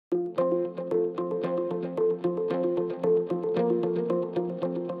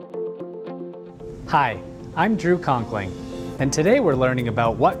Hi, I'm Drew Conkling, and today we're learning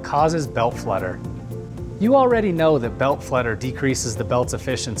about what causes belt flutter. You already know that belt flutter decreases the belt's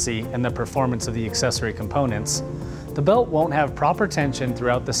efficiency and the performance of the accessory components. The belt won't have proper tension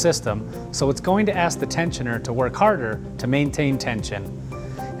throughout the system, so it's going to ask the tensioner to work harder to maintain tension.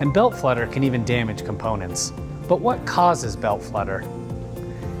 And belt flutter can even damage components. But what causes belt flutter?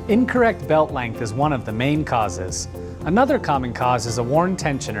 Incorrect belt length is one of the main causes. Another common cause is a worn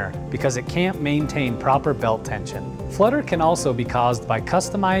tensioner because it can't maintain proper belt tension. Flutter can also be caused by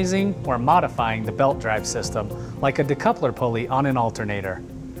customizing or modifying the belt drive system, like a decoupler pulley on an alternator.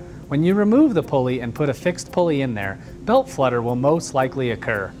 When you remove the pulley and put a fixed pulley in there, belt flutter will most likely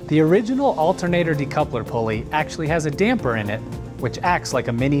occur. The original alternator decoupler pulley actually has a damper in it, which acts like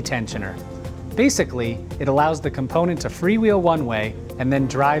a mini tensioner. Basically, it allows the component to freewheel one way and then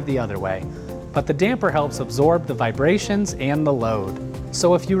drive the other way. But the damper helps absorb the vibrations and the load.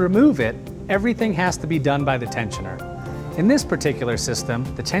 So if you remove it, everything has to be done by the tensioner. In this particular system,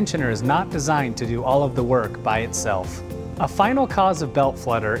 the tensioner is not designed to do all of the work by itself. A final cause of belt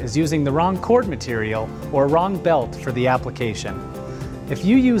flutter is using the wrong cord material or wrong belt for the application. If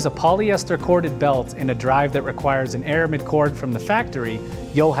you use a polyester corded belt in a drive that requires an aramid cord from the factory,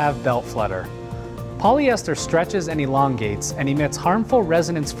 you'll have belt flutter. Polyester stretches and elongates and emits harmful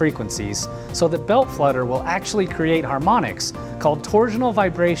resonance frequencies, so that belt flutter will actually create harmonics called torsional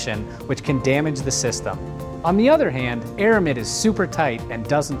vibration, which can damage the system. On the other hand, aramid is super tight and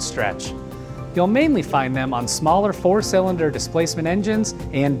doesn't stretch. You'll mainly find them on smaller 4-cylinder displacement engines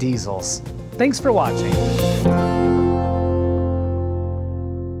and diesels. Thanks for watching.